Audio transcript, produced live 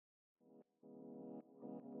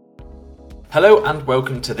Hello and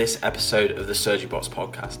welcome to this episode of the SurgeryBots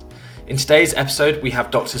podcast. In today's episode, we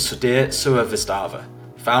have Dr. Sudhir Srivastava,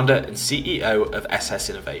 founder and CEO of SS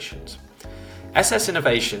Innovations. SS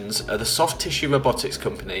Innovations are the soft tissue robotics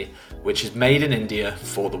company which is made in India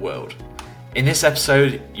for the world. In this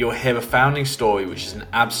episode, you'll hear a founding story which is an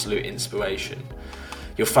absolute inspiration.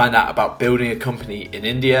 You'll find out about building a company in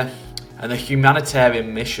India and the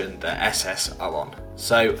humanitarian mission that SS are on.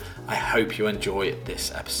 So I hope you enjoy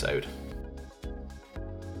this episode.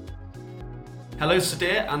 Hello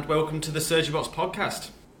Sudhir and welcome to the SurgeryBots podcast.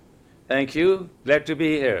 Thank you. Glad to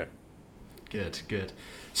be here. Good.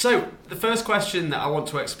 So the first question that I want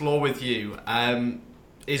to explore with you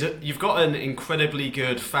is you've got an incredibly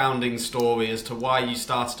good founding story as to why you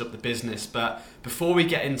started up the business. But before we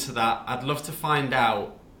get into that, I'd love to find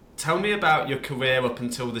out, tell me about your career up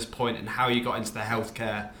until this point and how you got into the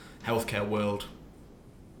healthcare world.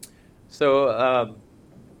 So,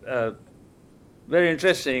 very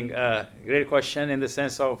interesting, great question in the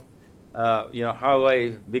sense of, how I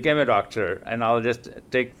became a doctor. And I'll just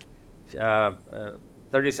take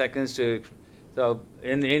 30 seconds to. So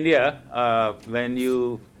in India, when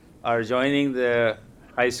you are joining the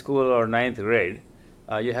high school or ninth grade,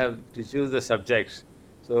 you have to choose the subjects.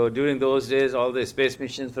 So during those days, all the space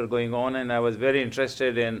missions were going on, and I was very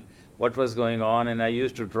interested in what was going on, and I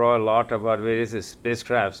used to draw a lot about various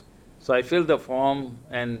spacecrafts. So I filled the form,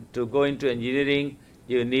 and to go into engineering,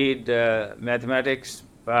 you need mathematics,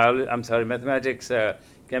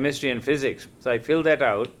 chemistry, and physics. So I filled that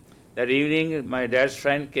out. That evening, my dad's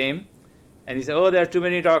friend came, and he said, "Oh, there are too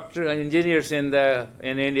many engineers in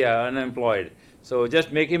India, unemployed. So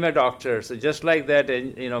just make him a doctor." So just like that,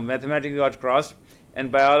 mathematics got crossed,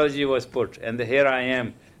 and biology was put, and here I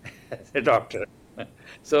am, as a doctor.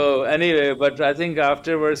 So anyway, but I think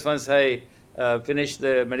afterwards, once I finished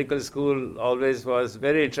the medical school, always was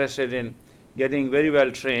very interested in getting very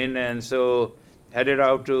well trained, and so headed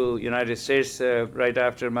out to United States right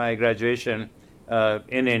after my graduation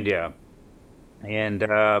in India, and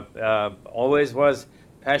always was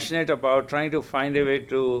passionate about trying to find a way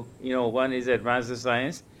to, one is advance the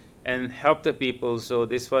science and help the people. So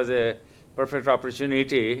this was a perfect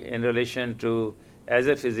opportunity in relation to, as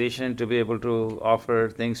a physician, to be able to offer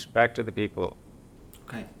things back to the people.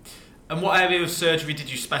 Okay. And what area of surgery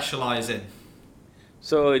did you specialize in?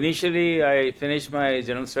 So initially, I finished my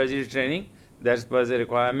general surgery training. That was a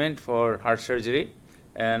requirement for heart surgery.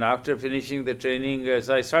 And after finishing the training,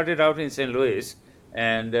 so I started out in St. Louis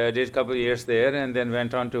and did a couple of years there, and then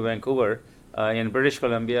went on to Vancouver in British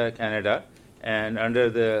Columbia, Canada, and under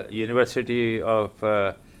the University of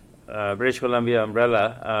British Columbia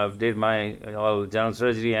umbrella, did my all general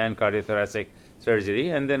surgery and cardiothoracic surgery,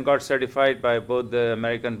 and then got certified by both the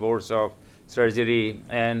American Boards of Surgery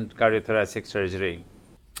and Cardiothoracic Surgery.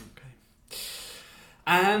 Okay.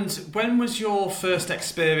 And when was your first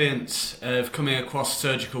experience of coming across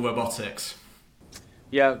surgical robotics?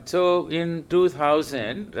 Yeah, so in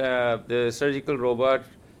 2000, the surgical robot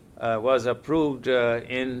was approved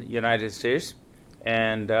in United States,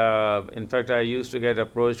 and in fact, I used to get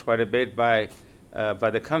approached quite a bit by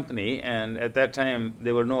the company, and at that time,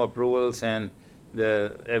 there were no approvals, and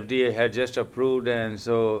the FDA had just approved, and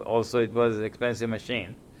so also it was an expensive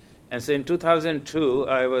machine. And so in 2002,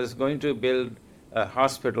 I was going to build a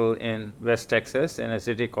hospital in West Texas in a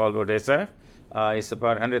city called Odessa. It's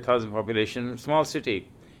about 100,000 population, small city.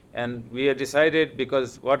 And we had decided,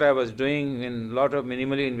 because what I was doing in a lot of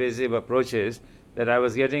minimally invasive approaches, that I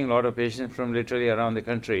was getting a lot of patients from literally around the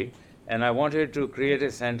country, and I wanted to create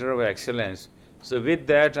a center of excellence. So with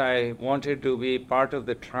that, I wanted to be part of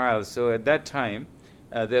the trial. So at that time,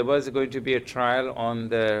 there was going to be a trial on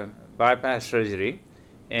the bypass surgery.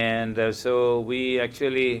 And so we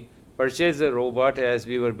actually purchased the robot as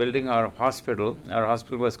we were building our hospital. Our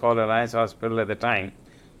hospital was called Alliance Hospital at the time.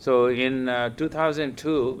 So in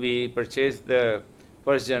 2002, we purchased the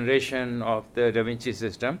first generation of the Da Vinci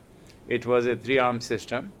system. It was a 3-arm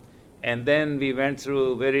system. And then we went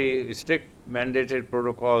through very strict mandated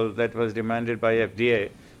protocol that was demanded by FDA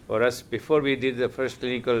for us before we did the first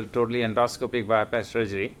clinical totally endoscopic bypass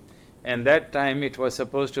surgery. And that time it was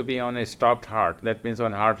supposed to be on a stopped heart. That means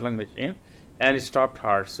on heart-lung machine and a stopped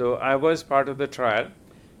heart. So I was part of the trial.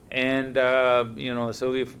 And,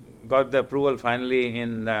 so we got the approval finally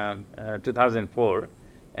in 2004.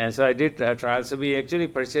 And so I did a trial. So we actually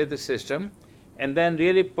purchased the system and then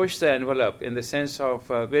really pushed the envelope in the sense of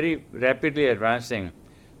very rapidly advancing.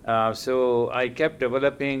 So I kept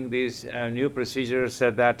developing these new procedures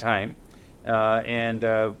at that time, and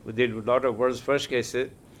we did a lot of world's first cases.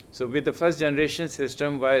 So with the first generation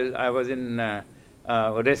system, while I was in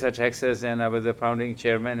Odessa, Texas, and I was the founding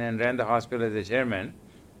chairman and ran the hospital as a chairman.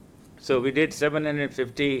 So we did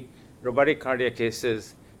 750 robotic cardiac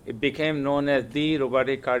cases. It became known as the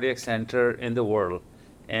robotic cardiac center in the world,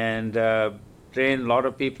 and trained a lot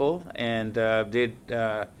of people, and did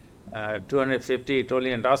 250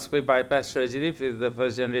 totally endoscopy bypass surgery with the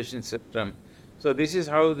first generation system. So this is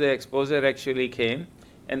how the exposure actually came.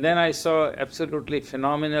 And then I saw absolutely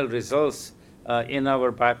phenomenal results in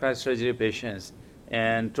our bypass surgery patients.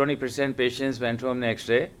 And 20% patients went home next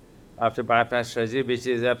day after bypass surgery, which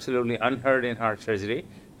is absolutely unheard in heart surgery.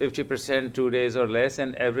 50% 2 days or less,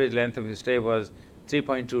 and average length of stay was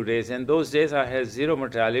 3.2 days. And those days I had zero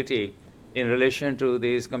mortality in relation to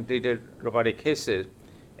these completed robotic cases.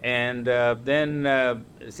 And then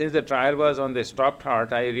since the trial was on the stopped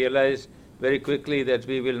heart, I realized very quickly that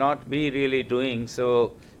we will not be really doing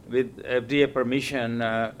so. With FDA permission,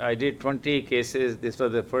 I did 20 cases. This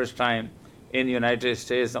was the first time in the United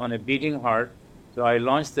States on a beating heart. So I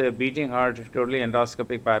launched the beating heart totally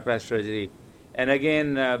endoscopic bypass surgery. And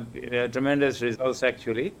again, tremendous results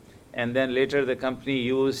actually. And then later the company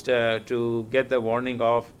used to get the warning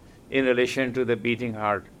off in relation to the beating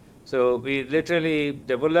heart. So we literally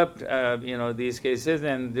developed these cases,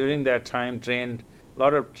 and during that time trained a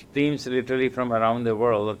lot of teams literally from around the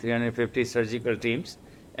world, 350 surgical teams,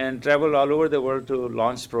 and traveled all over the world to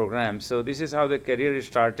launch programs. So this is how the career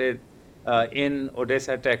started in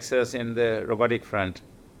Odessa, Texas, in the robotic front.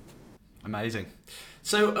 Amazing.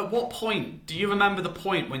 So at what point, do you remember the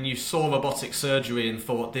point when you saw robotic surgery and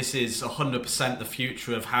thought this is 100% the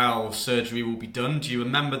future of how surgery will be done? Do you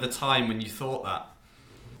remember the time when you thought that?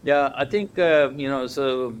 Yeah, I think,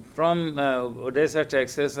 so from Odessa,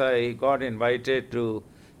 Texas, I got invited to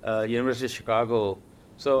University of Chicago.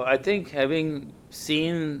 So I think having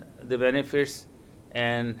seen the benefits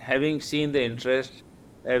and having seen the interest,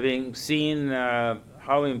 having seen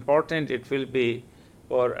how important it will be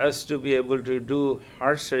for us to be able to do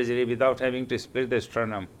heart surgery without having to split the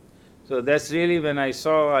sternum. So that's really when I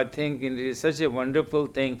saw, I think it is such a wonderful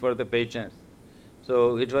thing for the patients.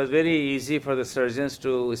 So it was very easy for the surgeons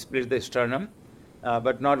to split the sternum,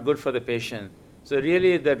 but not good for the patient. So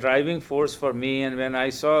really the driving force for me, and when I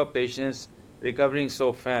saw patients recovering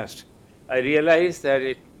so fast, I realized that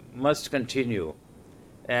it must continue.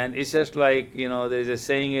 And it's just like, there's a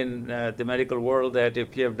saying in the medical world that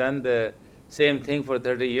if you have done the same thing for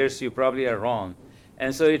 30 years, you probably are wrong.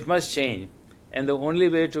 And so it must change. And the only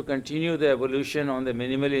way to continue the evolution on the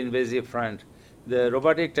minimally invasive front, the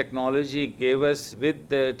robotic technology gave us, with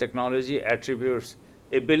the technology attributes,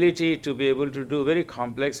 ability to be able to do very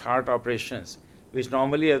complex heart operations, which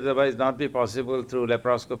normally otherwise not be possible through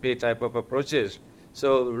laparoscopy type of approaches.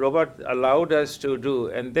 So robot allowed us to do.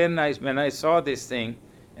 And then when I saw this thing,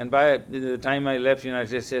 and by the time I left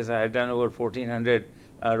United States, I had done over 1,400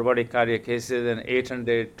 robotic cardiac cases and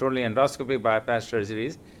 800 totally endoscopic bypass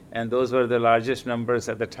surgeries. And those were the largest numbers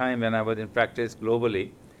at the time when I was in practice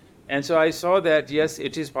globally. And so I saw that, yes,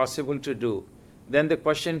 it is possible to do. Then the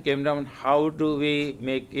question came down, how do we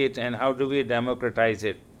make it and how do we democratize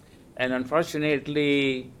it? And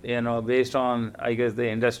unfortunately, based on, I guess, the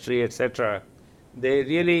industry, etc., they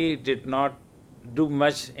really did not do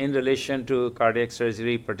much in relation to cardiac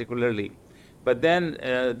surgery particularly. But then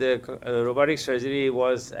the robotic surgery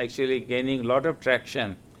was actually gaining a lot of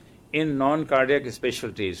traction in non-cardiac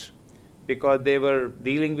specialties, because they were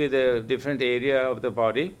dealing with a different area of the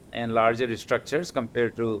body and larger structures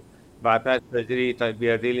compared to bypass surgery. We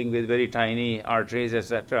are dealing with very tiny arteries,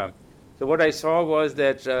 etc. So what I saw was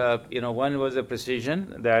that, one was the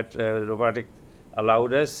precision that robotic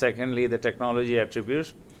allowed us. Secondly, the technology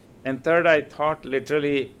attributes. And third, I thought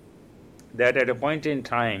literally that at a point in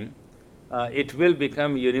time, it will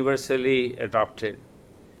become universally adopted.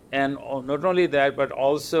 And not only that, but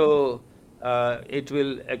also it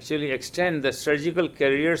will actually extend the surgical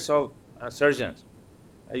careers of surgeons.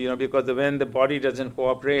 Because when the body doesn't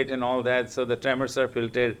cooperate and all that, so the tremors are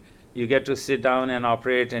filtered, you get to sit down and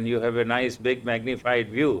operate and you have a nice big magnified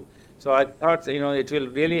view. So I thought, it will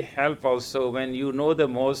really help also when you know the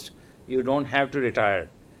most, you don't have to retire.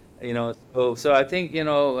 So I think,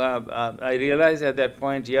 I realized at that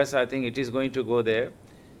point, yes, I think it is going to go there.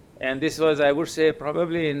 And this was, I would say,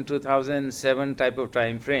 probably in 2007 type of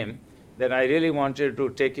time frame that I really wanted to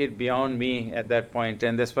take it beyond me at that point.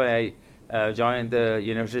 And that's why I joined the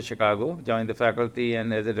University of Chicago, joined the faculty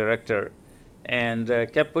and as a director, and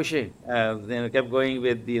kept pushing, kept going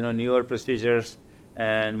with newer procedures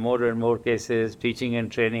and more cases, teaching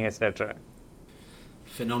and training, etc.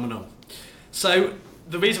 Phenomenal. So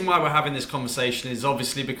the reason why we're having this conversation is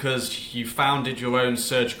obviously because you founded your own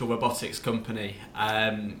surgical robotics company.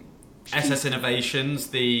 SS Innovations,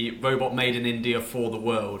 the robot made in India for the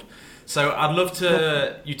world. So I'd love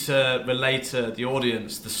you to relate to the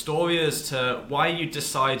audience the story as to why you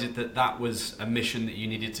decided that that was a mission that you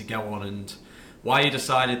needed to go on, and why you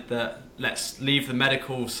decided that let's leave the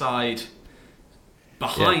medical side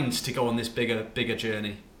behind to go on this bigger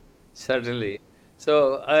journey. Certainly.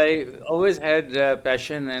 So I always had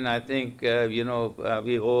passion, and I think we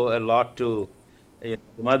owe a lot to the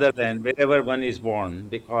motherland wherever one is born,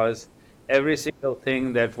 because every single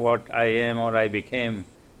thing that what I am or I became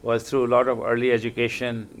was through a lot of early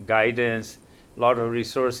education, guidance, a lot of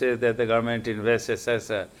resources that the government invests,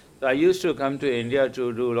 etc. So I used to come to India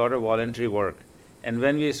to do a lot of voluntary work. And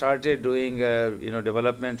when we started doing,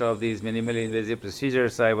 development of these minimally invasive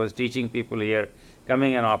procedures, I was teaching people here,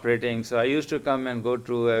 coming and operating. So I used to come and go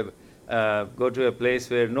to a place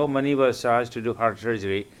where no money was charged to do heart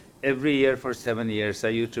surgery every year for 7 years. I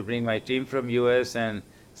used to bring my team from US and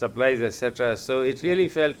supplies, etc. So it really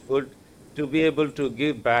felt good to be able to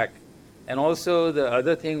give back. And also the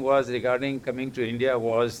other thing was regarding coming to India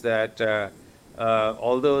was that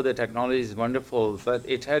although the technology is wonderful, but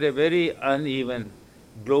it had a very uneven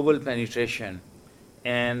global penetration.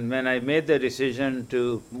 And when I made the decision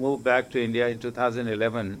to move back to India in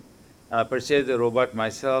 2011, I purchased the robot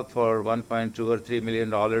myself for 1.2 or $3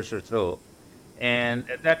 million or so. And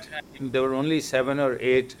at that time, there were only 7 or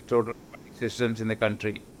 8 total robotic systems in the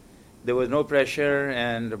country. There was no pressure,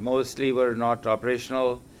 and mostly were not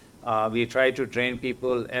operational. We tried to train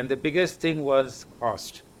people, and the biggest thing was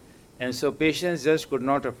cost. And so patients just could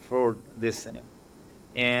not afford this thing.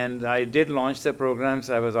 And I did launch the programs.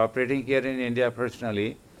 I was operating here in India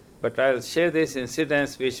personally, but I'll share this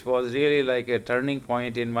incident, which was really like a turning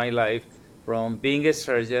point in my life, from being a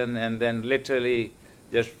surgeon and then literally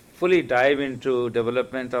just fully dive into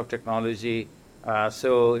development of technology.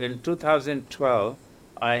 So in 2012,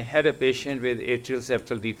 I had a patient with atrial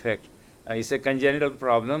septal defect. It's a congenital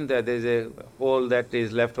problem that there's a hole that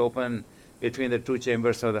is left open between the two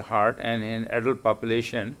chambers of the heart, and in adult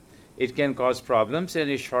population, it can cause problems and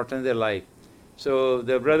it shortens their life. So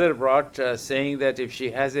the brother brought saying that if she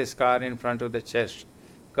has a scar in front of the chest,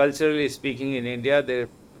 culturally speaking in India, the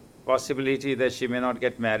possibility that she may not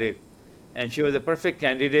get married. And she was a perfect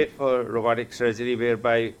candidate for robotic surgery,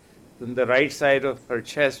 whereby on the right side of her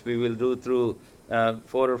chest, we will do through 4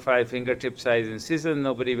 or 5 fingertip size incisions,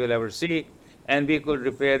 nobody will ever see, and we could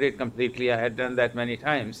repair it completely. I had done that many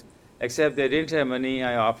times, except they didn't have money.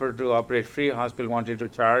 I offered to operate free, hospital wanted to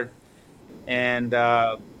charge. And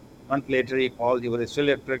a month later he called, he was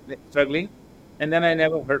still struggling, and then I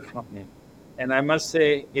never heard from him. And I must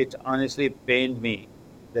say, it honestly pained me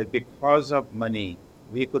that because of money,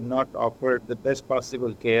 we could not offer the best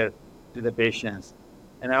possible care to the patients.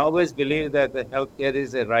 And I always believe that the healthcare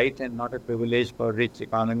is a right and not a privilege for rich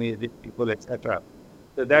economy, rich people, etc.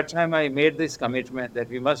 So that time I made this commitment that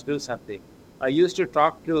we must do something. I used to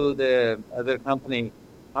talk to the other company,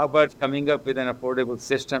 how about coming up with an affordable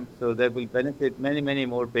system so that will benefit many, many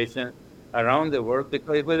more patients around the world,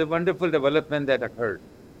 because it was a wonderful development that occurred.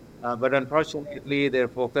 But unfortunately, their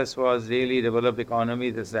focus was really developed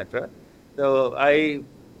economies, etc. So I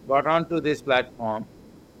got onto this platform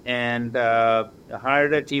and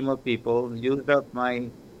hired a team of people, used up my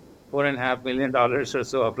 $4.5 million or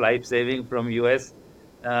so of life saving from US.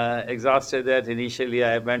 Exhausted that. Initially,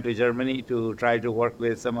 I went to Germany to try to work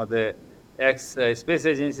with some of the ex-space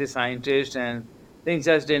agency scientists, and things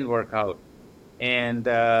just didn't work out. And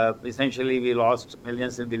essentially, we lost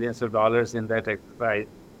millions and billions of dollars in that exercise.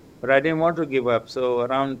 But I didn't want to give up. So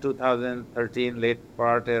around 2013, late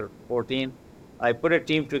part or 14, I put a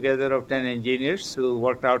team together of 10 engineers who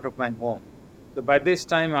worked out of my home. So by this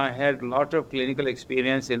time, I had a lot of clinical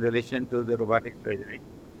experience in relation to the robotic surgery.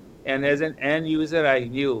 And as an end user, I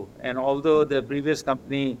knew, and although the previous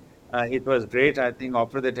company, it was great, I think,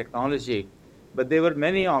 offered the technology, but there were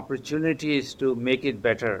many opportunities to make it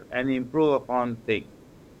better and improve upon things.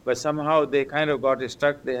 But somehow they kind of got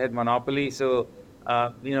stuck. They had monopoly, so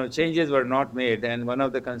changes were not made. And one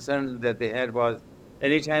of the concerns that they had was,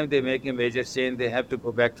 anytime they make a major change, they have to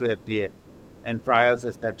go back to FDA and trials,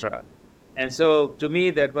 etc. And so to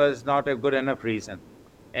me, that was not a good enough reason.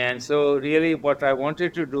 And so really what I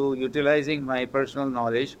wanted to do, utilizing my personal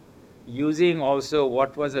knowledge, using also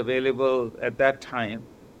what was available at that time.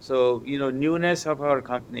 So, newness of our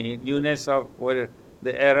company, newness of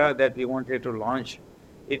the era that we wanted to launch,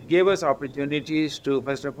 it gave us opportunities to,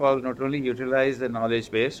 first of all, not only utilize the knowledge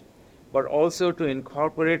base, but also to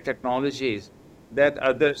incorporate technologies that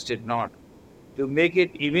others did not, to make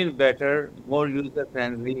it even better, more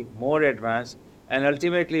user-friendly, more advanced. And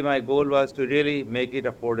ultimately, my goal was to really make it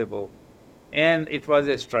affordable. And it was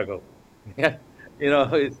a struggle. Yeah,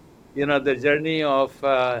 it's, the journey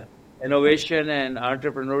of innovation and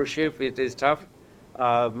entrepreneurship, it is tough.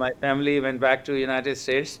 My family went back to United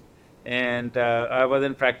States, and I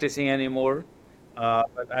wasn't practicing anymore.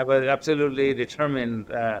 But I was absolutely determined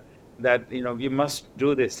that, we must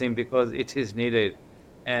do this thing because it is needed.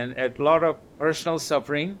 And at a lot of personal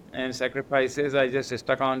suffering and sacrifices, I just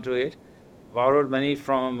stuck on to it. Borrowed money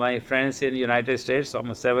from my friends in United States,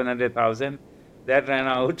 almost 700,000. That ran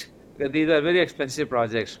out because these are very expensive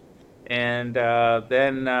projects. And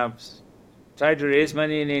then tried to raise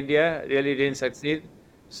money in India, really didn't succeed.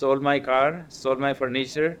 Sold my car, sold my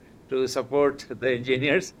furniture to support the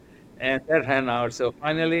engineers, and that ran out. So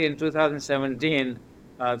finally, in 2017,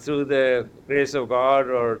 through the grace of God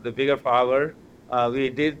or the bigger power, we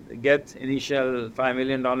did get initial $5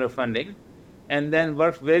 million funding and then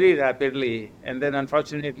worked very rapidly. And then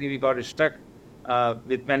unfortunately, we got stuck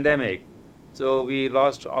with pandemic. So we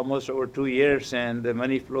lost almost over 2 years and the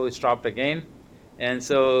money flow stopped again. And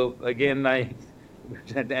so again, I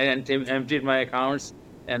emptied my accounts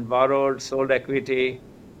and borrowed, sold equity.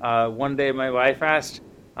 One day my wife asked,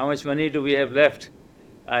 how much money do we have left?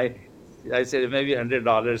 I, I said, maybe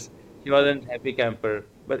 $100. She wasn't happy camper.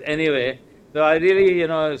 But anyway, so I really,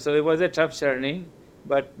 so it was a tough journey.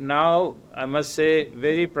 But now I must say,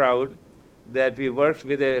 very proud that we worked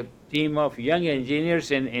with a team of young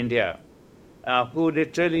engineers in India who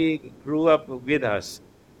literally grew up with us.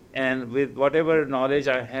 And with whatever knowledge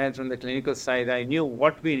I had from the clinical side, I knew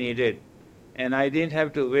what we needed. And I didn't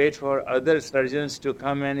have to wait for other surgeons to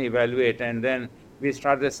come and evaluate. And then we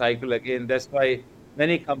start the cycle again. That's why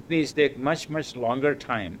many companies take much, much longer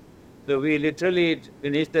time. So we literally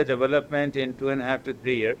finished the development in 2.5 to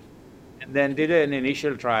 3 years and then did an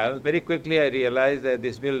initial trial. Very quickly, I realized that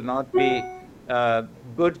this will not be uh,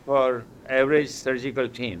 good for average surgical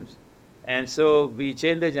teams. And so we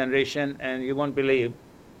changed the generation, and you won't believe,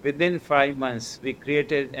 within 5 months, we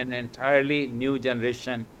created an entirely new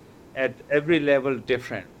generation at every level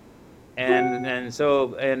different. And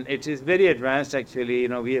it is very advanced actually.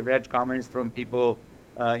 We have had comments from people,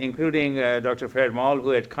 including Dr. Fred Moll, who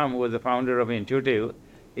had come, who was the founder of Intuitive.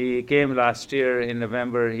 He came last year in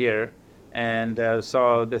November here and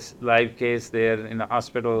saw this live case there in the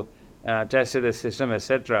hospital, tested the system,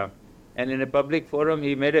 etc. And in a public forum,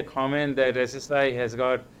 he made a comment that SSI has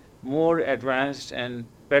got more advanced and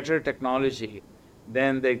better technology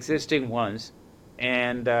than the existing ones,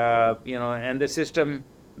 and and the system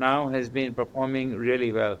now has been performing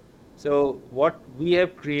really well. So what we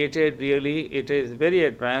have created really, it is very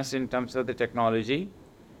advanced in terms of the technology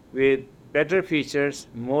with better features,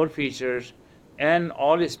 more features, and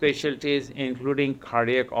all specialties, including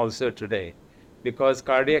cardiac also today. Because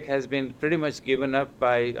cardiac has been pretty much given up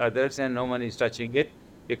by others and no one is touching it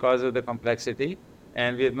because of the complexity.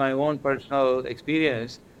 And with my own personal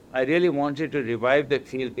experience, I really wanted to revive the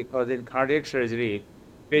field because in cardiac surgery,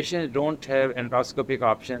 patients don't have endoscopic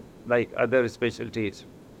options like other specialties.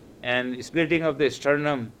 And splitting of the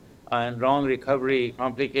sternum and wrong recovery,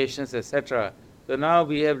 complications, etc. So now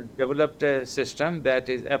we have developed a system that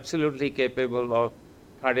is absolutely capable of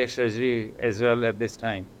cardiac surgery as well at this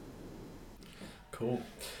time. Cool.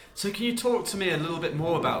 So can you talk to me a little bit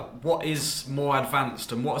more about what is more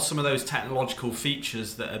advanced and what are some of those technological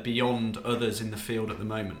features that are beyond others in the field at the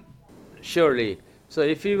moment? Surely. So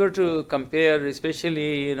if we were to compare,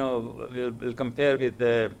 especially, we'll compare with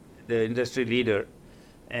the industry leader.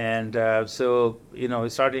 And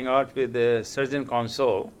starting out with the surgeon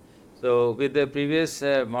console. So with the previous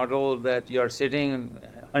model that you're sitting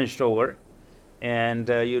hunched over and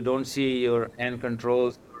you don't see your hand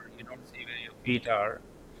controls or you don't see where your feet are.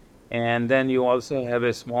 And then you also have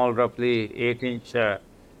a small, roughly 8-inch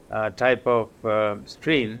type of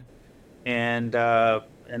screen, and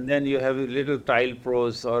then you have little tile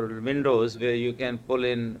pros or windows where you can pull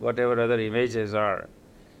in whatever other images are,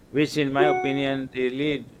 which, in my opinion,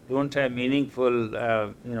 really don't have meaningful,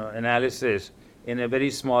 analysis. In a very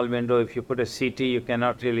small window, if you put a CT, you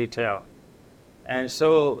cannot really tell. And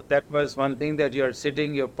so that was one thing, that you're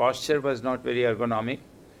sitting, your posture was not very ergonomic.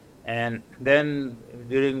 And then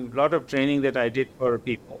during a lot of training that I did for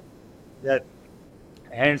people, that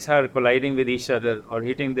hands are colliding with each other or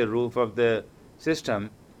hitting the roof of the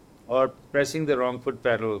system or pressing the wrong foot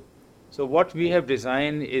pedal. So what we have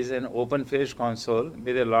designed is an open-faced console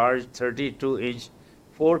with a large 32-inch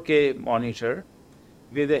 4K monitor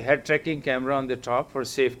with a head tracking camera on the top for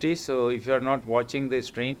safety. So if you are not watching the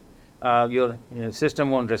screen, your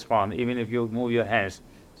system won't respond even if you move your hands.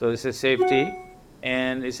 So this is safety,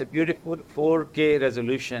 and it's a beautiful 4K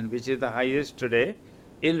resolution, which is the highest today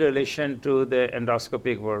in relation to the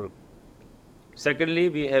endoscopic world. Secondly,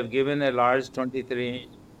 we have given a large 23-inch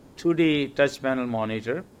 2D touch panel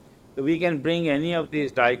monitor. So we can bring any of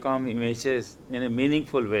these DICOM images in a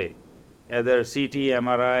meaningful way, either CT,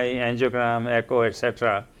 MRI, angiogram, echo,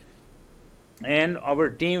 etc. And our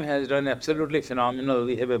team has done absolutely phenomenal.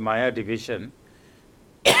 We have a Maya division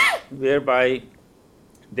whereby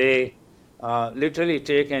they literally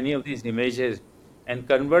take any of these images and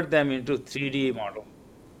convert them into 3D model.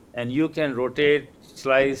 And you can rotate,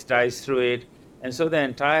 slice, dice through it. And so the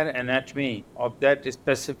entire anatomy of that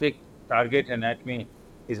specific target anatomy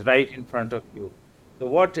is right in front of you. So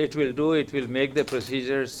what it will do, it will make the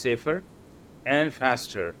procedure safer and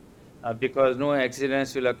faster because no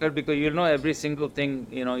accidents will occur because you know every single thing,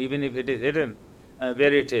 even if it is hidden,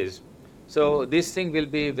 where it is. So this thing will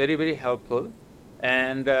be very, very helpful.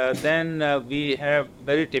 And then we have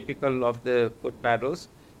very typical of the foot paddles.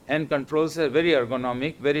 Hand controls are very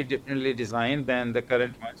ergonomic, very differently designed than the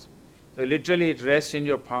current ones. So literally it rests in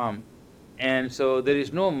your palm. And so there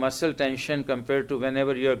is no muscle tension compared to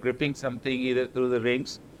whenever you are gripping something either through the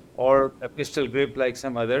rings or a pistol grip like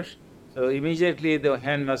some others. So immediately the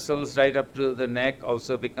hand muscles right up to the neck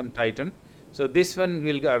also become tightened. So this one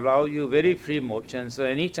will allow you very free motion. So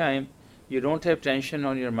anytime you don't have tension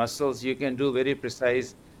on your muscles, you can do very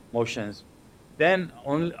precise motions. Then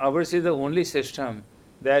ours is the only system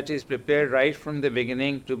that is prepared right from the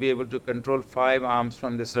beginning to be able to control 5 arms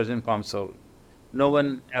from the surgeon console. No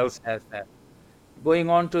one else has that. Going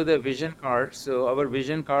on to the vision card, so our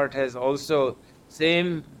vision card has also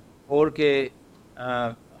same 4K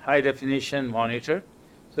high definition monitor.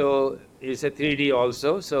 So it's a 3D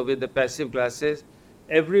also. So with the passive glasses,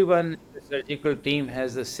 everyone in the surgical team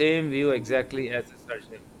has the same view exactly as the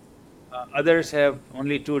surgeon. Others have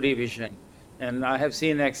only 2D vision. And I have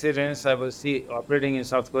seen accidents. I was operating in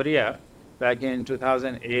South Korea back in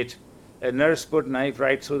 2008. A nurse put knife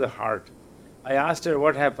right through the heart. I asked her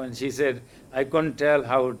what happened. She said, I couldn't tell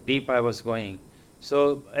how deep I was going.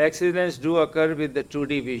 So accidents do occur with the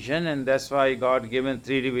 2D vision, and that's why God given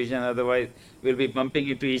 3D vision. Otherwise, we'll be bumping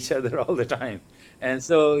into each other all the time. And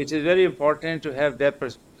so it is very important to have that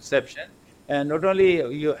perception. And not only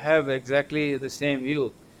you have exactly the same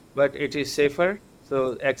view, but it is safer,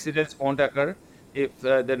 so accidents won't occur. If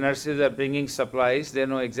the nurses are bringing supplies, they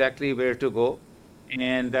know exactly where to go.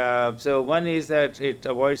 And so one is that it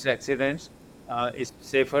avoids accidents, it's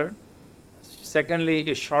safer. Secondly,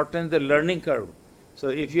 it shortens the learning curve. So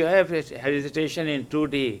if you have hesitation in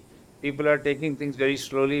 2D, people are taking things very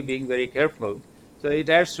slowly, being very careful. So it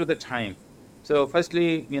adds to the time. So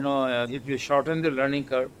firstly, if you shorten the learning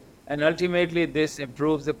curve, and ultimately this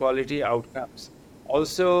improves the quality outcomes.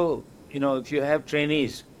 Also, if you have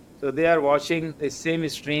trainees, so they are watching the same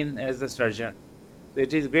screen as the surgeon. So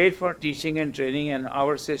it is great for teaching and training, and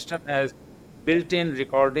our system has built-in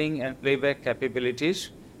recording and playback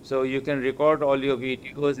capabilities. So you can record all your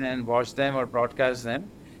videos and watch them or broadcast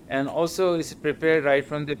them. And also it's prepared right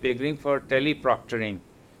from the beginning for teleproctoring.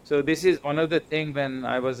 So this is one of the things when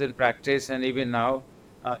I was in practice and even now,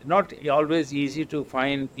 not always easy to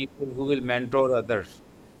find people who will mentor others,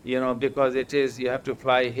 because you have to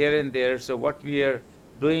fly here and there. So what we are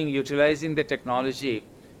doing, utilizing the technology,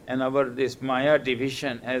 and this Maya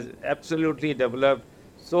division has absolutely developed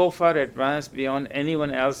so far advanced beyond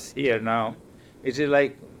anyone else here now. It is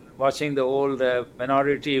like watching the old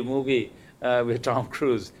Minority movie with Tom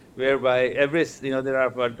Cruise, whereby there are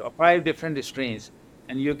about 5 different screens,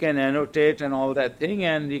 and you can annotate and all that thing,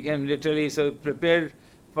 and you can literally prepare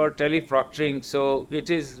for teleproctoring. So it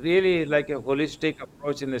is really like a holistic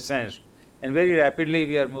approach in the sense. And very rapidly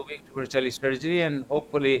we are moving towards telesurgery, and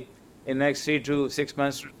hopefully in next 3 to 6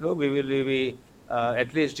 months or so, we will be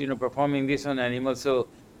at least performing this on animals. So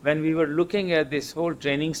when we were looking at this whole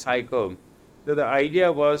training cycle, so the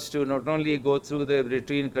idea was to not only go through the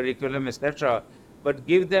routine curriculum, etc., but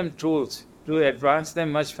give them tools to advance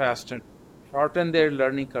them much faster, shorten their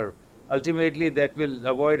learning curve. Ultimately, that will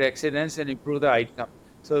avoid accidents and improve the outcome.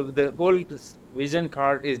 So the whole vision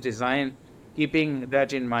card is designed keeping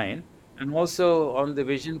that in mind. And also on the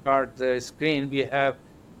vision card, the screen, we have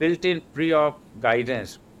built-in pre-op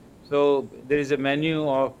guidance. So there is a menu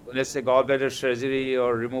of, let's say, gallbladder surgery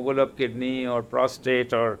or removal of kidney or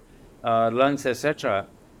prostate or lungs, etc.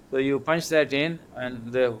 So you punch that in,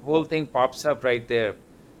 and the whole thing pops up right there.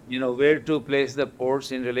 Where to place the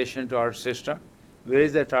ports in relation to our system, where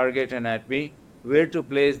is the target anatomy, where to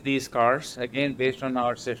place these cars, again, based on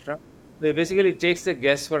our system. So it basically takes the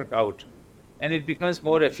guesswork out, and it becomes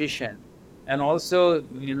more efficient. And also,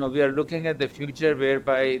 we are looking at the future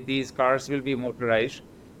whereby these cars will be motorized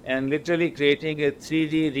and literally creating a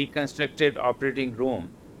 3D reconstructed operating room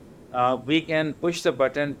we can push the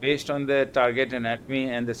button based on the target anatomy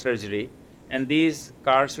and the surgery, and these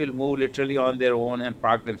cars will move literally on their own and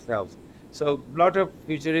park themselves. So, a lot of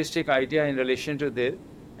futuristic idea in relation to this.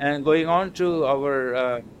 And going on to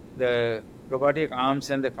our the robotic arms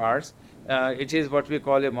and the cars, it is what we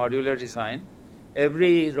call a modular design.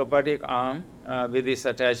 Every robotic arm with its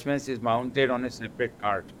attachments is mounted on a separate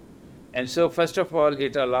cart. And so, first of all,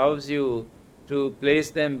 it allows you to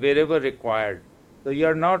place them wherever required. So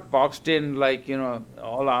you're not boxed in like,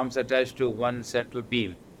 all arms attached to one central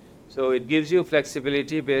beam. So it gives you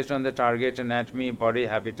flexibility based on the target anatomy, body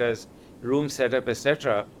habitus, room setup,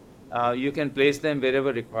 etc. You can place them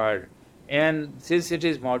wherever required. And since it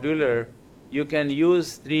is modular, you can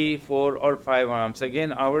use 3, 4, or 5 arms.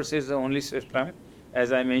 Again, ours is the only system,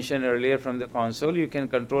 as I mentioned earlier from the console, you can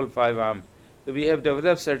control 5 arms. So we have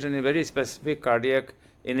developed certain very specific cardiac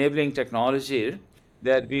enabling technology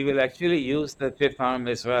that we will actually use the fifth arm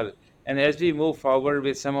as well. And as we move forward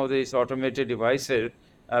with some of these automated devices,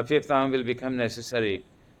 fifth arm will become necessary.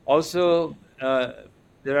 Also,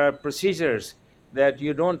 there are procedures that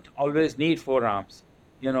you don't always need 4 arms,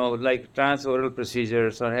 like transoral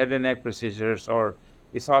procedures or head and neck procedures or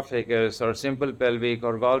esophagus or simple pelvic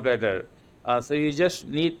or gallbladder. So you just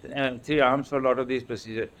need 3 arms for a lot of these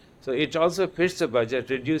procedures. So it also fits the budget,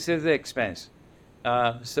 reduces the expense.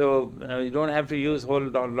 So you don't have to use whole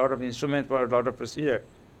lot of instrument for a lot of procedure.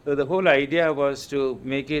 So the whole idea was to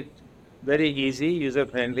make it very easy, user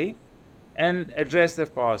friendly, and address the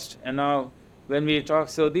cost. And now when we talk,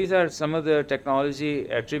 so these are some of the technology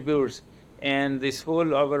attributes and this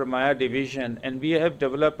whole our Maya division, and we have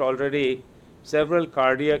developed already several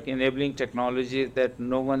cardiac enabling technologies that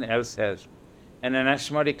no one else has. An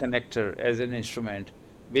anastomotic connector as an instrument,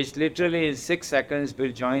 which literally in 6 seconds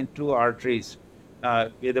will join 2 arteries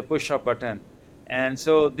with a push-up button. And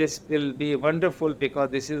so this will be wonderful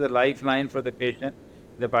because this is a lifeline for the patient,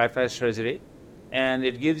 the bypass surgery, and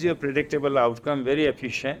it gives you a predictable outcome, very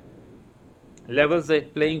efficient, levels the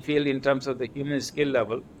playing field in terms of the human skill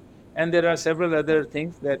level. And there are several other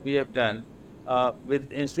things that we have done.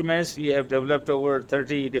 With instruments, we have developed over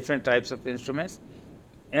 30 different types of instruments.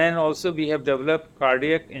 And also we have developed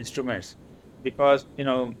cardiac instruments because,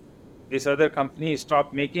 this other company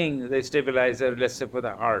stopped making the stabilizer, let's say for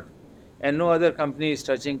the heart, and no other company is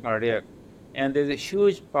touching cardiac. And there's a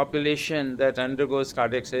huge population that undergoes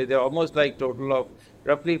cardiac surgery. There are almost like total of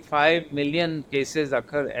roughly 5 million cases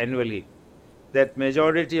occur annually. That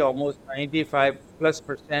majority, almost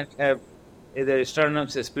 95+% have their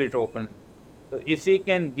sternums split open. So if we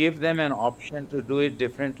can give them an option to do it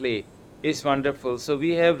differently, it's wonderful. So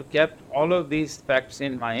we have kept all of these facts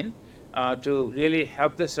in mind to really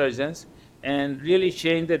help the surgeons and really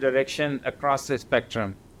change the direction across the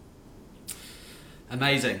spectrum.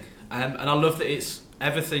 Amazing. And I love that it's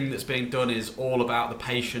everything that's being done is all about the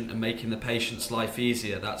patient and making the patient's life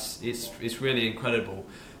easier. It's really incredible.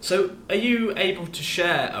 So are you able to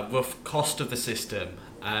share a rough cost of the system?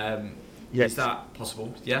 Yes. Is that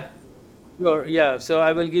possible? Yeah? Sure, yeah. So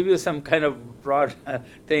I will give you some kind of broad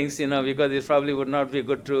things, because it probably would not be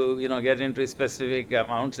good to, get into specific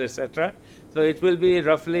amounts, etc. So it will be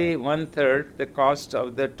roughly 1/3 the cost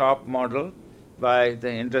of the top model by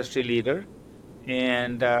the industry leader.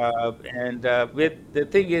 And with the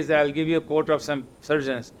thing is, I'll give you a quote of some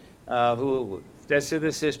surgeons who tested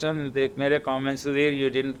the system. They made a comment, Sudhir, you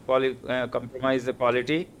didn't compromise the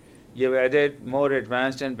quality. You've added more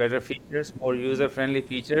advanced and better features, more user-friendly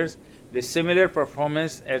features with similar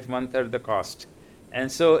performance at 1/3 the cost. And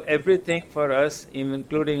so everything for us,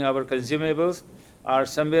 including our consumables, are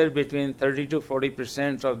somewhere between 30 to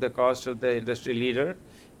 40% of the cost of the industry leader.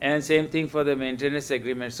 And same thing for the maintenance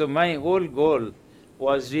agreement. So my whole goal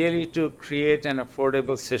was really to create an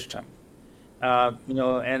affordable system.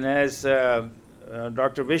 And as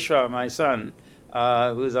Dr. Vishwa, my son,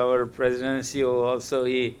 who's our president and CEO, also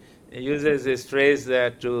he uses this phrase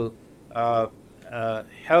that to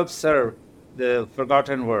help serve the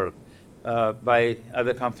forgotten world by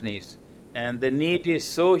other companies. And the need is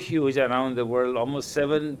so huge around the world. Almost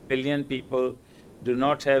 7 billion people do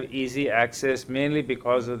not have easy access, mainly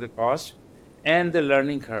because of the cost and the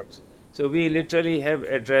learning curves. So we literally have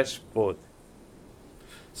addressed both.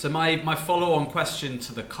 So my follow-on question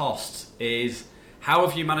to the cost is, how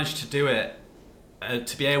have you managed to do it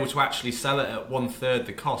to be able to actually sell it at 1/3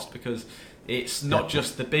 the cost? Because it's not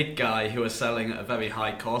just the big guy who are selling at a very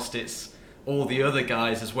high cost, it's all the other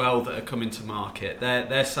guys as well that are coming to market.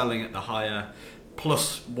 They're selling at the higher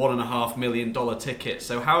plus $1.5 million ticket.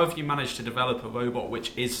 So how have you managed to develop a robot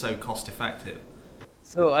which is so cost effective?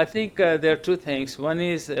 So I think there are two things. One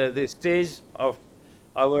is the stage of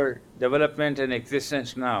our development and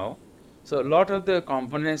existence now. So a lot of the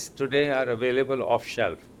components today are available off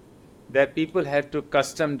shelf that people had to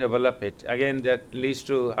custom develop it. Again, that leads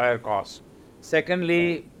to higher costs.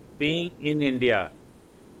 Secondly, being in India,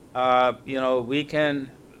 we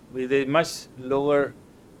can, with a much lower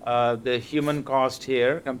the human cost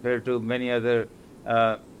here compared to many other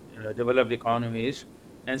developed economies.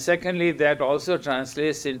 And secondly, that also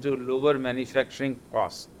translates into lower manufacturing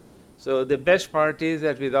costs. So the best part is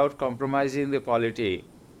that without compromising the quality,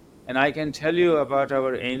 and I can tell you about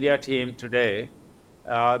our India team today.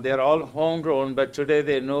 They're all homegrown, but today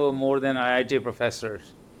they know more than IIT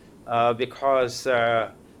professors because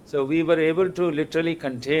so we were able to literally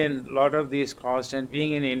contain a lot of these costs. And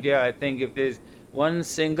being in India, I think if there's one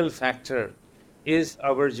single factor is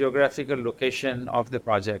our geographical location of the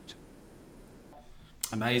project.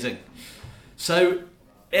 Amazing. So,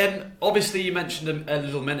 obviously, you mentioned a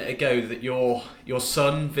little minute ago that your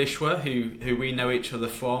son Vishwa, who we know each other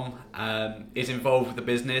from, is involved with the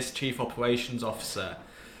business, Chief Operations Officer.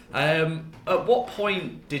 At what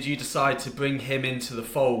point did you decide to bring him into the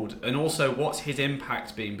fold, and also what's his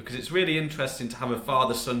impact been? Because it's really interesting to have a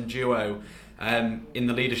father-son duo in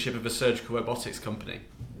the leadership of a surgical robotics company.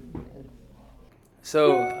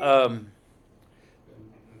 So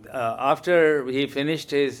after he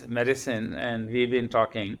finished his medicine, and we've been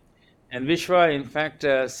talking, and Vishwa, in fact,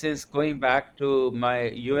 since going back to my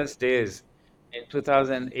US days in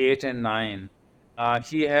 2008 and 9,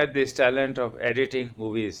 he had this talent of editing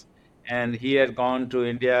movies, and he had gone to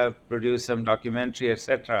India, produced some documentary,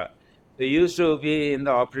 etc. He used to be in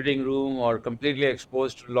the operating room or completely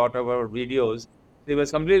exposed to a lot of our videos. He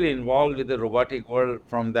was completely involved with the robotic world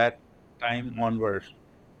from that time onwards.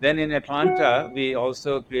 Then in Atlanta, we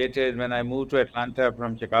also created, when I moved to Atlanta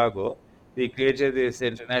from Chicago, we created this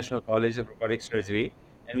International College of Robotic Surgery,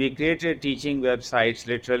 and we created teaching websites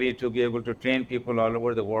literally to be able to train people all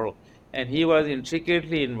over the world. And he was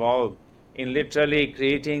intricately involved in literally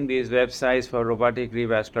creating these websites for robotic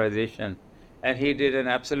revascularization. And he did an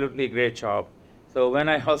absolutely great job. So when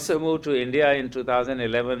I also moved to India in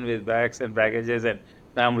 2011 with bags and baggages and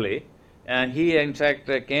family, and he in fact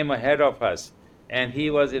came ahead of us, and he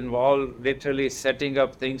was involved literally setting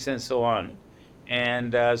up things and so on.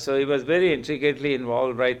 And so he was very intricately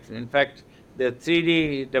involved, right? In fact, the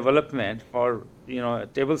 3D development for a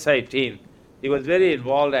table side team, he was very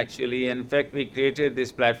involved actually. In fact, we created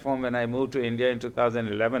this platform when I moved to India in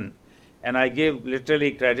 2011, and I give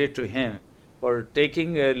literally credit to him for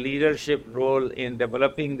taking a leadership role in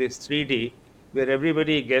developing this 3D, where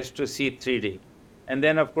everybody gets to see 3D. And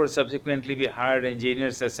then, of course, subsequently we hired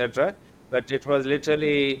engineers, etc. But it was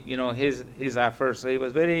literally, his effort. So he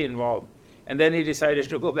was very involved. And then he decided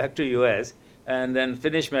to go back to US and then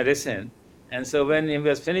finish medicine. And so when he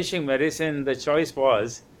was finishing medicine, the choice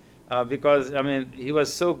was because he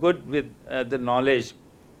was so good with the knowledge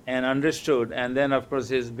and understood, and then of course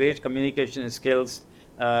his great communication skills,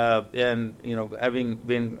 and having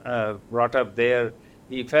been brought up there,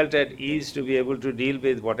 he felt at ease to be able to deal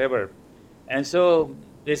with whatever. And so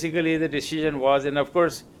basically the decision was, and of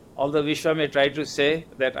course, although Vishwa may try to say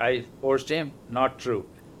that I forced him, not true.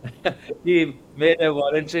 He made a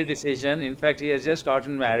voluntary decision. In fact, he has just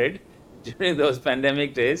gotten married during those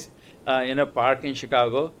pandemic days in a park in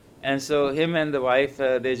Chicago. And so him and the wife,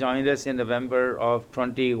 they joined us in November of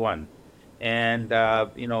 21. And,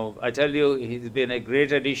 I tell you, he's been a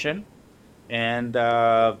great addition. And,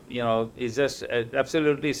 he's just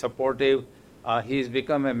absolutely supportive. He's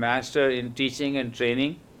become a master in teaching and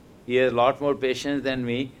training. He has a lot more patience than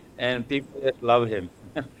me, and people just love him.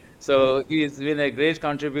 So he's been a great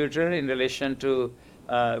contributor in relation to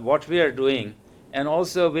what we are doing, and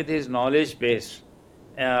also with his knowledge base.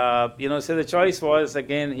 So the choice was,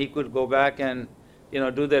 again, he could go back and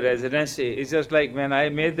do the residency. It's just like when I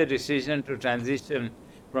made the decision to transition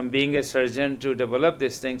from being a surgeon to develop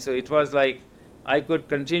this thing. So it was like I could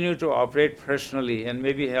continue to operate personally and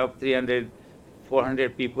maybe help 300,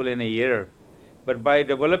 400 people in a year. But by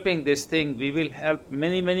developing this thing, we will help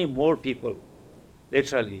many, many more people,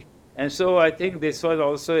 literally. And so I think this was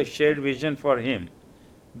also a shared vision for him,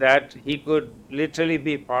 that he could literally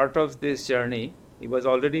be part of this journey. He was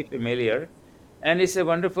already familiar, and it's a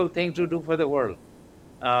wonderful thing to do for the world.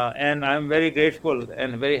 And I'm very grateful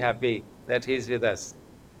and very happy that he's with us.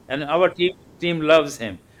 And our team loves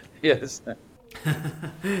him. Yes.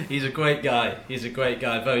 He's a great guy. He's a great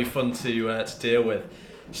guy. Very fun to deal with.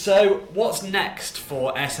 So, what's next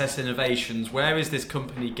for SS Innovations? Where is this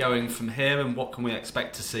company going from here, and what can we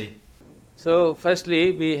expect to see? So,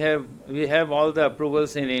 firstly, we have all the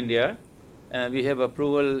approvals in India, and we have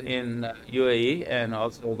approval in UAE and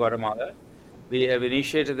also Guatemala. We have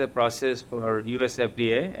initiated the process for US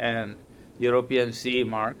FDA and European CE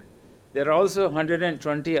mark. There are also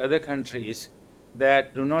 120 other countries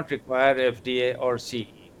that do not require FDA or CE.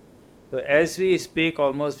 So as we speak,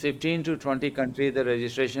 almost 15 to 20 countries, the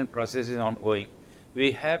registration process is ongoing.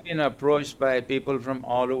 We have been approached by people from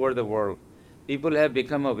all over the world. People have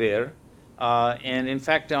become aware. And in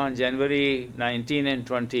fact, on January 19 and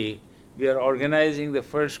 20, we are organizing the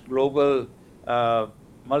first global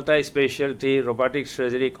multi-specialty robotic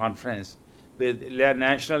surgery conference with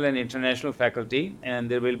national and international faculty,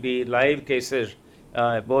 and there will be live cases,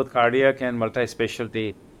 both cardiac and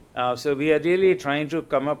multi-specialty. So we are really trying to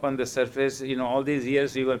come up on the surface. All these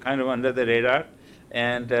years we were kind of under the radar,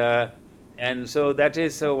 and so that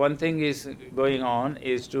is one thing is going on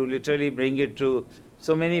is to literally bring it to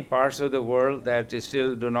so many parts of the world that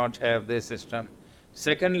still do not have this system.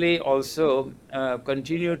 Secondly, also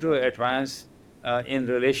continue to advance in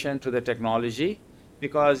relation to the technology,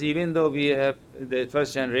 because even though we have the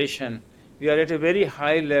first generation, we are at a very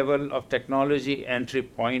high level of technology entry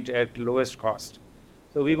point at lowest cost.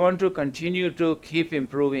 So we want to continue to keep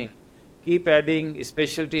improving, keep adding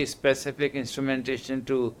specialty specific instrumentation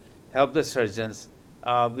to help the surgeons.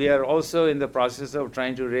 We are also in the process of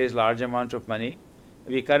trying to raise large amount of money.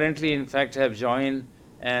 We currently, in fact, have joined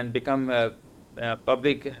and become a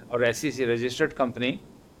public or SEC registered company.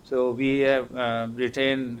 So we have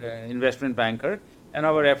retained investment banker, and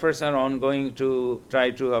our efforts are ongoing to try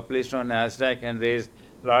to uplist on NASDAQ and raise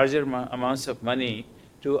larger amounts of money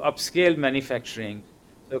to upscale manufacturing.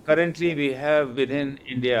 So currently we have within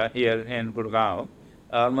India here in Gurgaon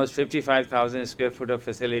almost 55,000 square foot of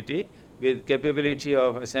facility with capability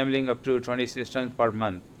of assembling up to 20 systems per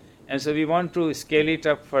month. And so we want to scale it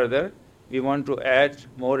up further. We want to add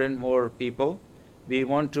more and more people. We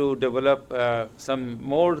want to develop some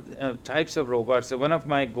more types of robots. So one of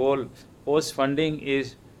my goals post-funding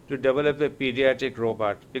is to develop a pediatric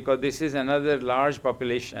robot, because this is another large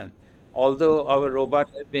population. Although our robot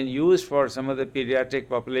has been used for some of the pediatric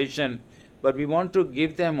population, but we want to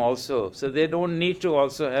give them also, so they don't need to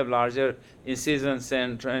also have larger incisions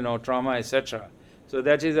and trauma, etc. So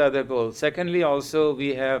that is the other goal. Secondly, also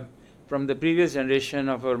we have from the previous generation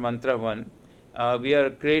of our Mantra 1, we are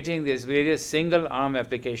creating these various single arm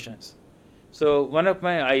applications. So one of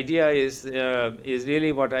my idea is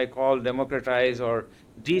really what I call democratize or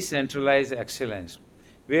decentralized excellence,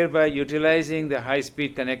 whereby utilizing the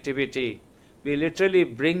high-speed connectivity, we literally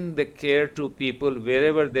bring the care to people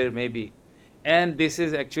wherever there may be. And this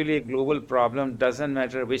is actually a global problem, doesn't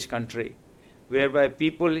matter which country, whereby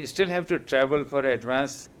people still have to travel for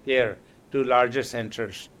advanced care to larger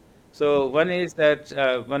centers. So one is that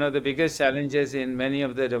one of the biggest challenges in many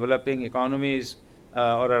of the developing economies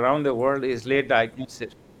or around the world is late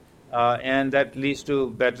diagnosis. And that leads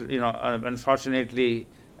to better, unfortunately,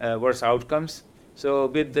 worse outcomes. So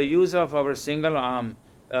with the use of our single arm,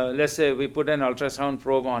 let's say we put an ultrasound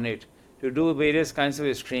probe on it to do various kinds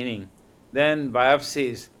of screening, then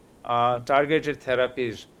biopsies, targeted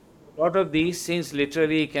therapies. A lot of these things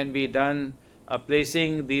literally can be done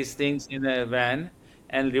placing these things in a van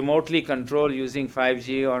and remotely control using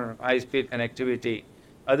 5G or high-speed connectivity.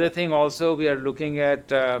 Other thing also we are looking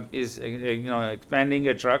at is expanding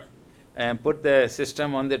a truck and put the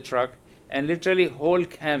system on the truck and literally hold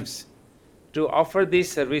camps to offer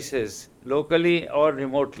these services locally or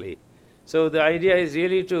remotely. So the idea is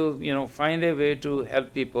really to find a way to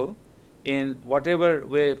help people in whatever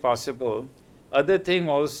way possible. Other thing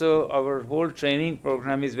also, our whole training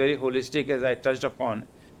program is very holistic, as I touched upon.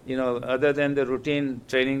 Other than the routine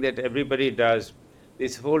training that everybody does,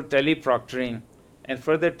 this whole teleproctoring and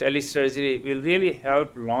further telesurgery will really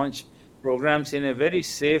help launch programs in a very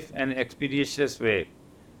safe and expeditious way,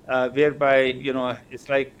 whereby it's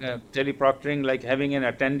like teleproctoring, like having an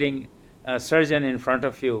attending surgeon in front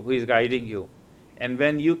of you who is guiding you. And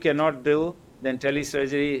when you cannot do, then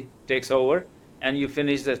telesurgery takes over and you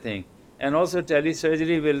finish the thing. And also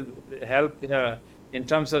telesurgery will help in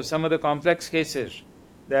terms of some of the complex cases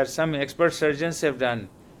that some expert surgeons have done.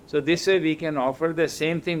 So this way we can offer the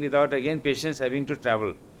same thing without, again, patients having to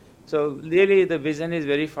travel. So really the vision is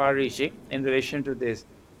very far-reaching in relation to this.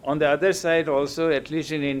 On the other side also, at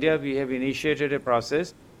least in India, we have initiated a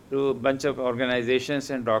process to a bunch of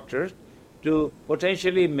organizations and doctors to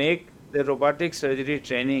potentially make the robotic surgery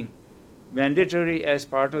training mandatory as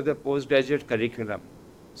part of the postgraduate curriculum.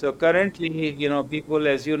 So currently, people,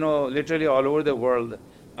 as you know, literally all over the world,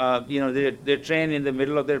 they train in the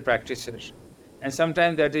middle of their practices. And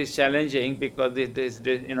sometimes that is challenging because it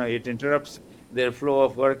interrupts their flow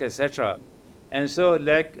of work, etc. And so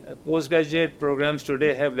like postgraduate programs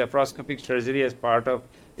today have laparoscopic surgery as part of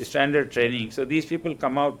standard training. So these people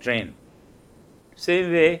come out trained.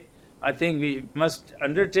 Same way, I think we must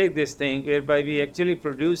undertake this thing whereby we actually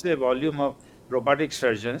produce a volume of robotic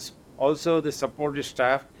surgeons, also the support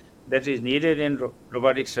staff that is needed in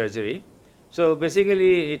robotic surgery. So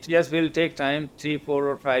basically, it just will take time, 3, 4,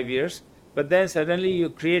 or 5 years, but then suddenly you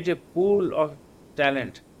create a pool of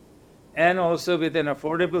talent. And also with an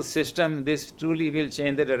affordable system, this truly will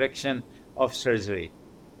change the direction of surgery.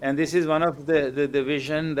 And this is one of the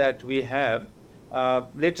vision that we have,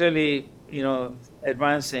 literally,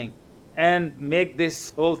 advancing and make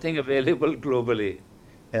this whole thing available globally.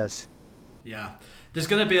 Yes. Yeah. There's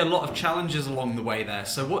going to be a lot of challenges along the way there.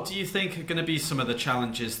 So what do you think are going to be some of the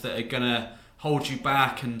challenges that are going to hold you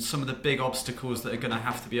back and some of the big obstacles that are going to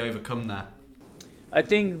have to be overcome there? I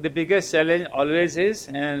think the biggest challenge always is,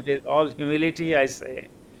 and with all humility I say,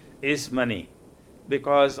 is money.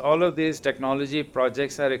 Because all of these technology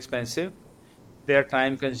projects are expensive, they are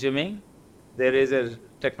time consuming, there is a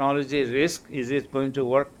technology risk, is it going to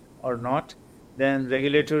work or not, then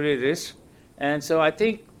regulatory risk. And so I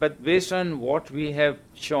think, but based on what we have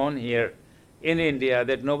shown here in India,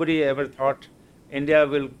 that nobody ever thought India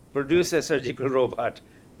will produce a surgical robot,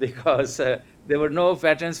 because there were no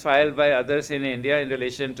patents filed by others in India in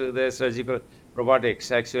relation to the surgical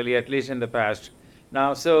robotics, actually, at least in the past.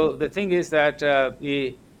 Now, so the thing is that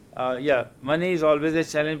money is always a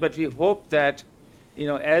challenge, but we hope that,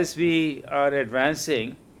 as we are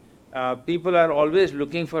advancing, people are always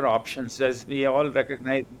looking for options, as we all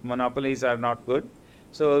recognize monopolies are not good.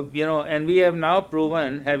 So, and we have now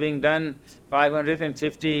proven, having done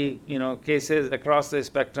 550, cases across the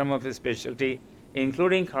spectrum of a specialty,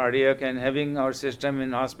 including cardiac, and having our system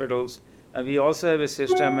in hospitals. We also have a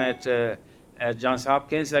system at Johns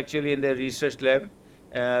Hopkins, actually, in their research lab.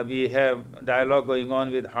 We have dialogue going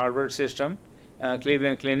on with Harvard system.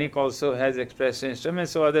 Cleveland Clinic also has express system, and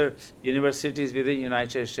so other universities within the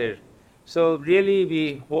United States. So really,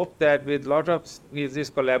 we hope that with this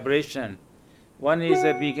collaboration, one is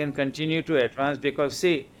that we can continue to advance, because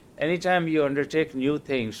see, anytime you undertake new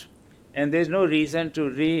things, and there's no reason to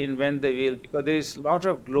reinvent the wheel, because there is a lot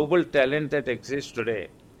of global talent that exists today.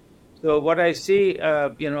 So what I see,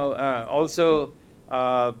 also,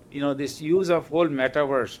 this use of whole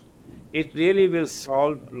metaverse, it really will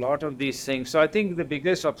solve a lot of these things. So I think the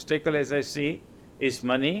biggest obstacle, as I see, is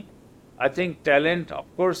money. I think talent, of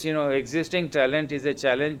course, existing talent is a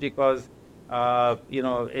challenge, because,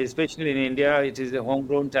 especially in India, it is a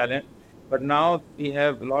homegrown talent. But now we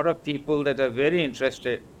have a lot of people that are very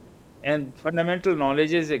interested, and fundamental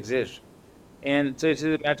knowledges exist. And so it is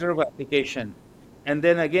a matter of application. And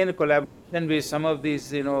then again, collaboration with some of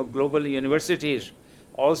these, global universities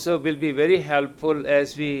also will be very helpful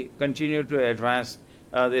as we continue to advance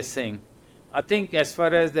this thing. I think as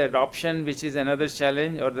far as the adoption, which is another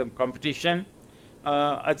challenge, or the competition,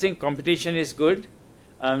 I think competition is good.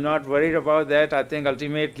 I'm not worried about that. I think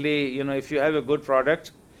ultimately, if you have a good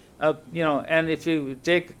product, and if you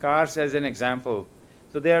take cars as an example,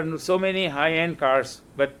 so there are so many high-end cars,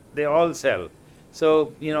 but they all sell.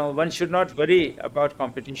 So, one should not worry about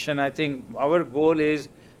competition. I think our goal is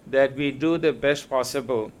that we do the best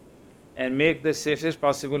possible and make the safest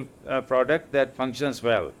possible product that functions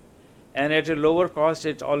well. And at a lower cost,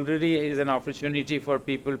 it already is an opportunity for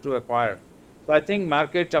people to acquire. So I think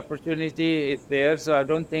market opportunity is there. So I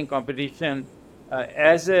don't think competition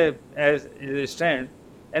as a strength.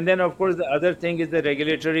 And then, of course, the other thing is the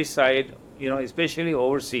regulatory side, especially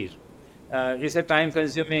overseas. It's a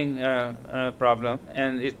time-consuming problem,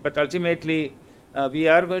 but ultimately we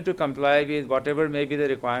are going to comply with whatever may be the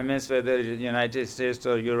requirements, whether it's the United States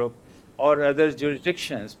or Europe or other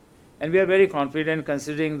jurisdictions. And we are very confident,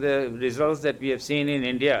 considering the results that we have seen in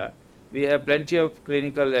India. We have plenty of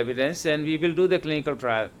clinical evidence, and we will do the clinical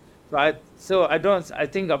trial. I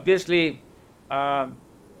think obviously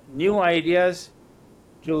new ideas,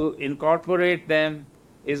 to incorporate them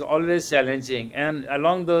is always challenging, and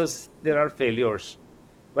along those there are failures.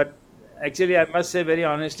 But actually, I must say very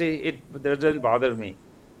honestly, it doesn't bother me,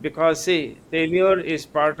 because see, failure is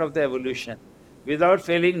part of the evolution. Without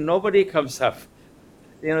failing, nobody comes up.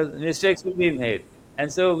 Mistakes will be made,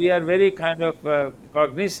 and so we are very kind of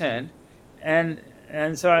cognizant, and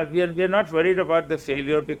so we are not worried about the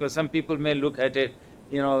failure, because some people may look at it,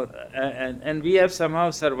 and we have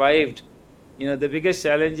somehow survived. The biggest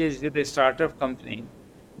challenge is with a startup company.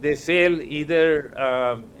 They fail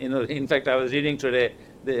either, in fact, I was reading today,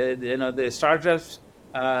 the startups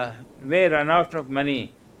may run out of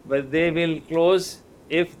money, but they will close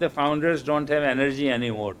if the founders don't have energy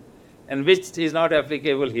anymore, and which is not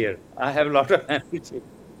applicable here. I have a lot of energy,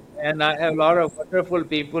 and I have a lot of wonderful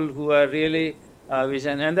people who are really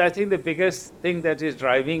vision. And I think the biggest thing that is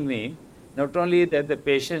driving me, not only that the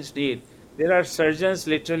patients need, there are surgeons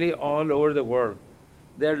literally all over the world.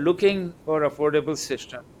 They're looking for affordable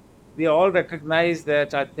system. We all recognize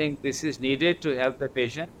that I think this is needed to help the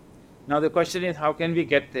patient. Now the question is, how can we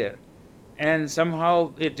get there? And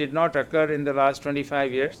somehow it did not occur in the last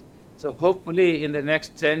 25 years. So hopefully in the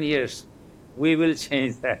next 10 years, we will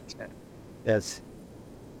change that. Yes.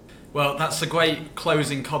 Well, that's a great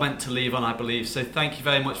closing comment to leave on, I believe. So thank you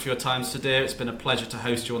very much for your time, Sudhir. It's been a pleasure to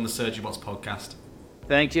host you on the SurgeryBots podcast.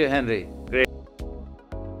 Thank you, Henry. Great.